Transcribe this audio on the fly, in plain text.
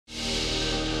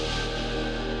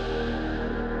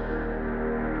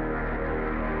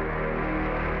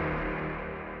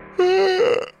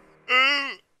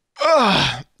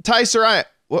Tycer,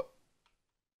 what?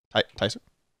 Tycer?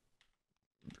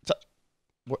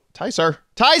 What? Tycer?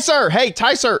 Tycer! Hey,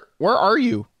 Tycer! Where are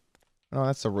you? Oh,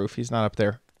 that's the roof. He's not up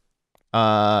there.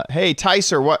 Hey,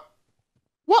 Tycer, what?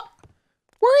 What?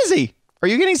 Where is he? Are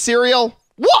you getting cereal?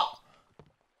 What?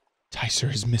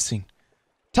 Tycer is missing.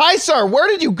 Tycer, where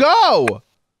did you go?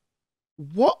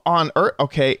 What on earth?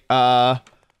 Okay,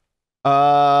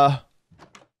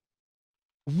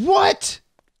 what?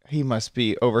 He must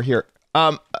be over here.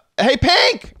 Hey,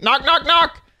 Pink! Knock, knock,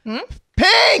 knock! Hmm?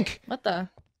 Pink! What the?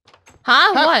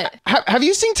 Huh? What? Have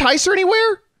you seen Tycer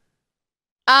anywhere?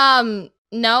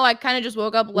 No, I kind of just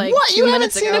woke up like what? 2 You haven't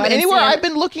minutes seen ago. him anywhere? I've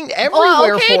been looking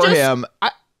everywhere for him.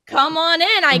 Come on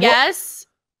in, I guess.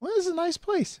 What is a nice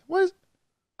place? What is...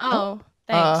 Oh,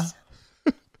 thanks.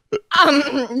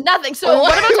 Nothing. So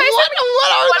what about Tycer?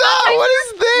 What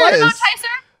is this? What about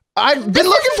Tycer? I've been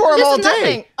looking for him all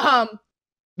day.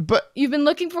 But you've been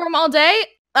looking for him all day?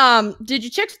 Did you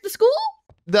check the school?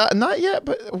 Not yet,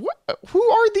 but what? Who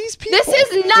are these people? This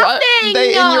is nothing. What?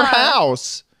 They in your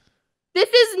house? This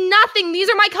is nothing. These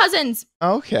are my cousins.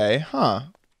 Okay, huh?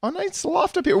 Oh, nice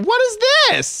loft up here. What is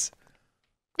this?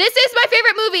 This is my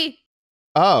favorite movie.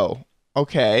 Oh,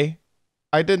 okay.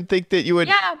 I didn't think that you would.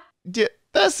 Yeah.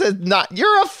 This is not.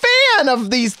 You're a fan of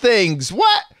these things.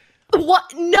 What?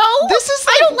 What? No. This is.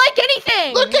 I don't like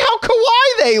anything. Look at how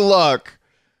kawaii they look.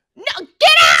 No,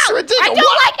 get out! It's ridiculous. I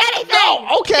don't like anything.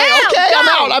 No. Okay. Get okay.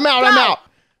 out. I'm out.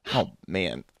 Oh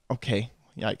man. Okay.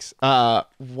 Yikes.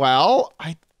 Well,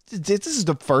 this is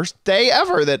the first day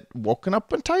ever that woken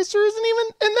up and Tycer isn't even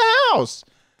in the house.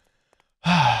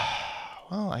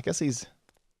 Well, I guess he's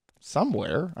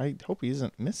somewhere. I hope he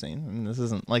isn't missing, and this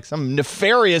isn't like some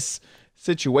nefarious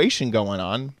situation going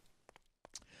on.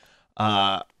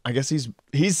 I guess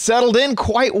he's settled in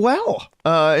quite well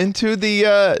into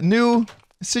the new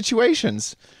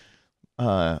situations.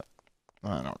 I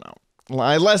don't know.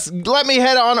 Let me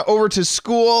head on over to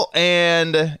school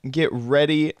and get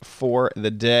ready for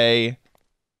the day.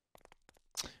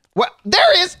 Well,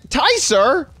 there is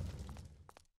Tycer.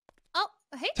 Oh,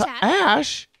 hey, Chad.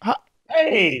 Ash.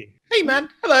 Hey, man.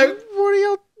 Hello. What are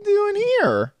y'all doing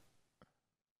here?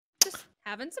 Just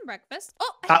having some breakfast.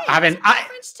 Oh, hey, having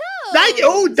French toast.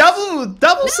 Oh,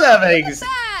 double servings.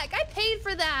 Back. I paid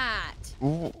for that.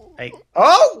 Hey.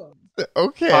 Oh.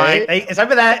 Okay. Fine. Hey, it's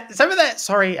over there. It's over there.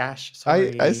 Sorry, Ash.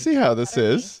 Sorry. I see how this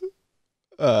is.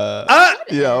 You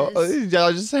know,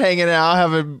 y'all just hanging out,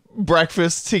 having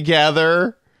breakfast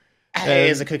together. Hey,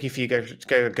 here's a cookie for you. Go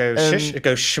shush,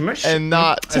 go shmush. And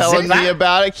not telling me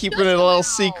about it, keeping it a little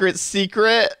secret,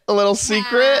 a little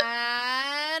secret.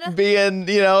 Being,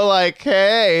 you know, like,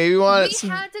 hey, you want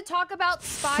some had to talk about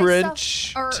spy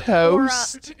French stuff,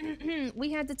 toast?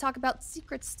 We had to talk about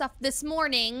secret stuff this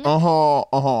morning.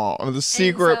 The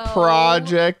secret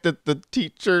project that the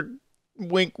teacher,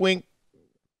 wink, wink.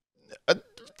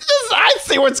 I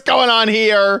see what's going on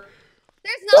here.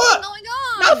 There's nothing going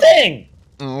on. Nothing.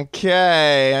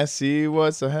 Okay, I see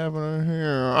what's happening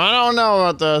here. I don't know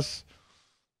about this,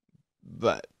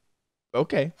 but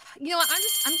okay. You know what?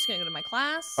 I'm just gonna go to my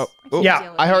class. Oh,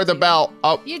 yeah. I heard the bell.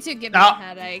 Oh, you two give me a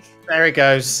headache. There it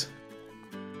goes.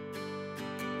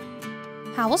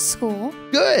 How was school?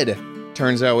 Good.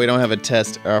 Turns out we don't have a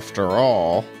test after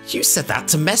all. You said that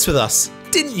to mess with us,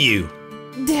 didn't you?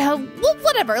 Yeah, well,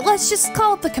 whatever. Let's just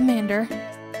call up the commander.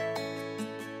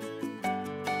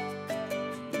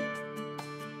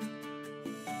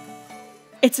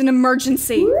 It's an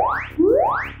emergency.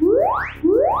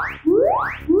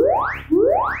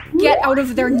 Get out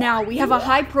of there now. We have a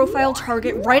high-profile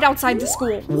target right outside the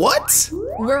school. What?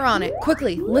 We're on it.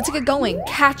 Quickly, let's get going.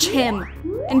 Catch him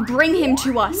and bring him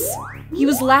to us. He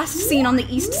was last seen on the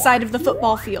east side of the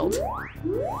football field.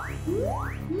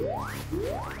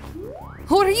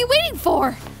 What are you waiting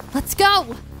for? Let's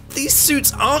go. These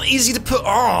suits aren't easy to put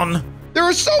on. There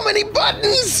are so many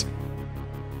buttons.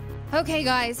 Okay,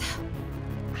 guys.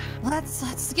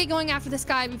 Let's get going after this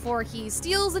guy before he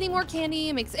steals any more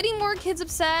candy, makes any more kids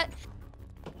upset.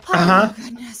 Oh,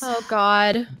 goodness. Oh,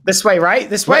 God. This way, right?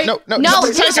 This way? No,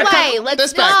 this way.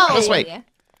 Let's go. This way.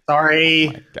 Sorry.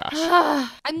 Oh my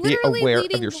gosh. I'm literally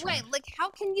leading the way. Like,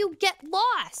 how can you get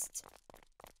lost?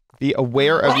 Be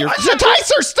aware of your...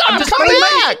 Tycer, stop! Come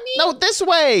back! No, this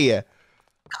way!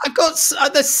 I got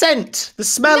the scent, the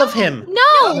smell of him.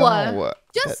 No!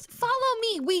 Just follow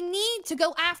me. We need to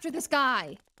go after this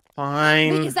guy.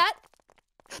 Fine. Wait, is that...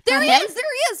 There he is! There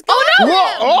he is! Go no!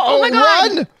 Oh my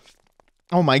God! Run!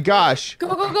 Oh my gosh. Go,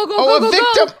 a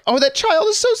victim! Go. Oh, that child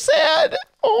is so sad!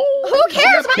 Oh, who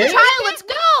cares about the child? Let's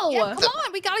go! Yeah, come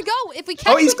on, we gotta go. If we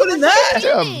catch he's got in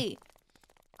there!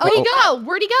 Where'd he go?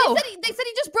 Where'd he go? They said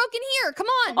he just broke in here. Come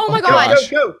on. Oh my god.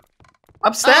 Go.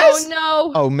 Upstairs? Oh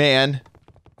no. Oh man.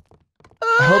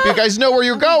 I hope you guys know where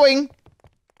you're going.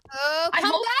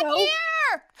 Come hope back so.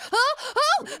 here.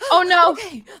 Oh no.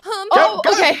 Okay. Oh,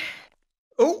 okay.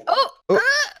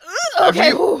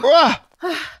 Okay.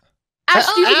 Ash,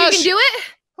 do you think you can do it?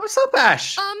 What's up,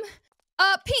 Ash?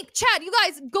 Pink, Chad, you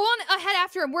guys go on ahead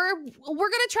after him. We're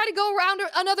gonna try to go around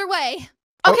another way.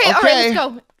 Okay, all right, let's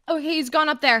go. Okay, he's gone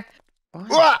up there.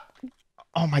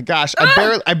 Oh my gosh!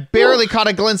 I barely caught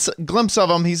a glimpse of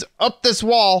him. He's up this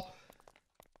wall.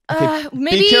 Okay,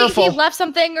 maybe be careful. he left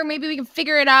something, or maybe we can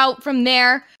figure it out from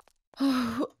there.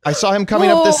 I saw him coming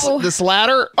up this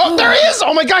ladder. Oh, there he is!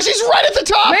 Oh my gosh, he's right at the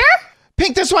top. Where?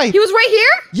 Pink, this way. He was right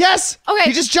here? Yes. Okay.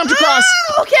 He just jumped across.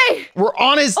 Okay. We're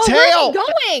on his tail. Where's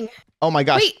he going? Oh my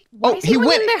gosh. Wait, why is he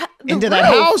went in the into roof? that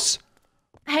house.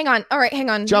 Hang on. All right, hang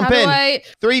on. Jump How in. do I...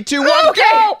 3, 2, 1, Okay.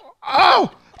 go!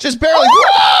 Oh, just barely.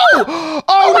 Whoa!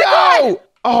 Oh no! God.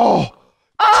 Oh,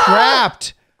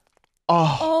 trapped.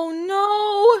 Oh. Oh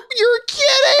no. You're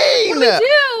kidding! What do we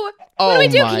do? What do we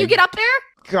do? Can you get up there?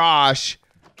 Gosh.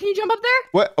 Can you jump up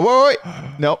there? Wait.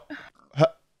 Nope.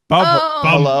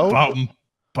 Hello?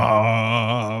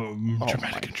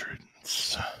 Dramatic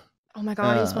entrance. Oh my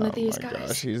god, he's one of these Oh my guys.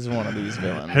 gosh, he's one of these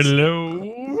villains.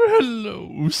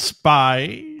 Hello,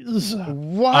 spies.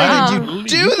 Why did you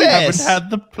do this?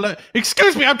 Haven't had the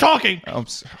Excuse me, I'm talking.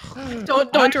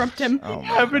 Don't interrupt him. Oh my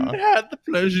Haven't God. had the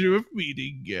pleasure of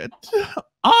meeting yet.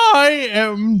 I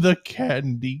am the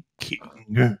Candy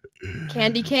King.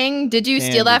 Candy King, did you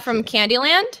steal that from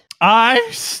Candyland? I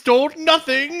stole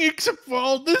nothing except for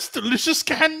all this delicious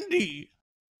candy.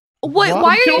 What?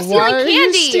 Why are you stealing Why are candy?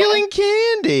 you stealing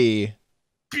candy?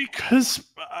 Because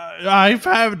I've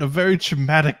had a very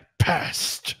traumatic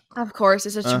past. Of course,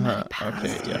 it's a traumatic past.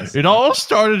 Okay, yes. It all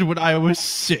started when I was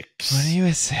 6. When he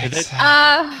was 6.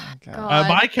 God.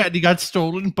 My candy got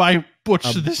stolen by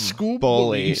Butch, this school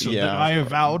bully, so yeah. that I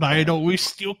vowed I'd always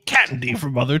steal candy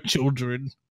from other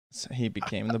children. So he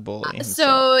became the bully. himself.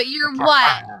 So you're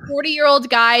what? 40-year-old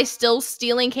guy still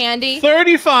stealing candy?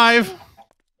 35.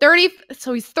 30.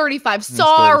 So he's 35. He's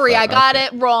Sorry, 35, I got okay.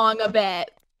 it wrong a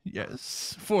bit.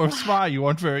 Yes, for a spy, you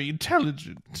aren't very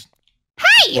intelligent.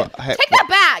 Hey, What? Hey, take that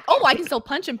back. Oh, I can still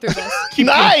punch him through this.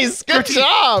 Nice! Good dirty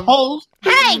job! Holes.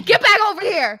 Hey, get back over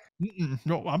here.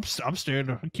 No, I'm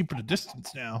staying. Keeping a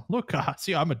distance now. Look,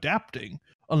 see, I'm adapting.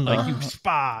 Unlike you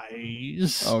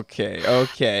spies.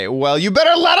 Okay. Well, you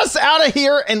better let us out of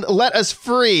here and let us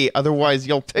free. Otherwise,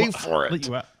 you'll pay for Let it.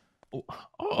 you out.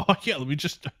 Oh, yeah, let me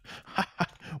just...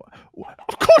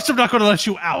 Of course I'm not going to let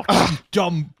you out, you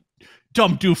dumb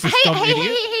doofus, dumb idiot.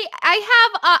 Hey,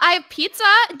 I have pizza.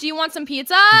 Do you want some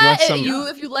pizza? You want some-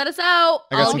 If you let us out,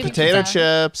 I got I'll some give you potato pizza.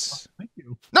 chips. Thank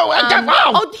you. No, I got... Wow!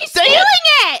 Oh, he's Dang stealing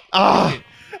it! it. Ah,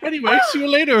 Anyway, see you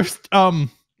later.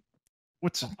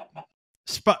 What's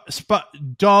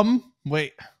dumb?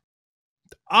 Wait.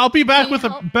 I'll be back Can with you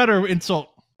a help? better insult.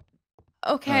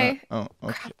 Okay. okay.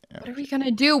 What are we gonna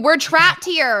do? We're trapped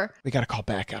here. We gotta call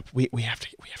backup. We have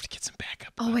to get some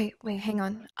backup. Oh wait, hang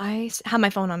on. I have my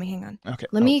phone on me. Hang on. Okay.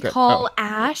 Let me good. call Oh,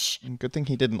 Ash, good thing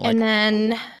he didn't like and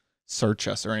then search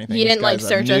us or anything. he This didn't like guy's a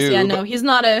search us. Yeah, noob. no,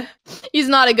 he's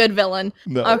not a good villain.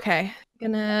 No. Okay,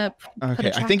 gonna. Put a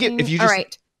Okay. I think tracking- if you All just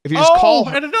right. call.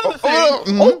 And another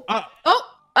thing. mhm.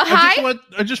 Hi.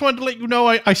 I just wanted to let you know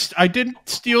I didn't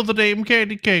steal the name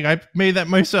Candy King. I made that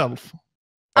myself.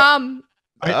 Um.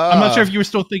 I'm not sure if you were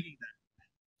still thinking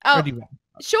that. Oh, Anyway,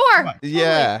 sure. bye.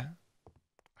 Yeah.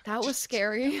 That was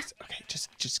scary. Okay,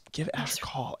 just give Ash a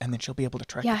call, and then she'll be able to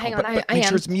track. Yeah, the call, hang on, but I make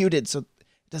sure am. it's muted so it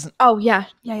doesn't. Oh yeah.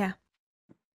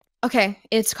 Okay,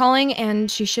 it's calling, and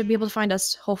she should be able to find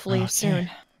us hopefully Okay. soon.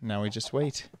 Now we just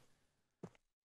wait.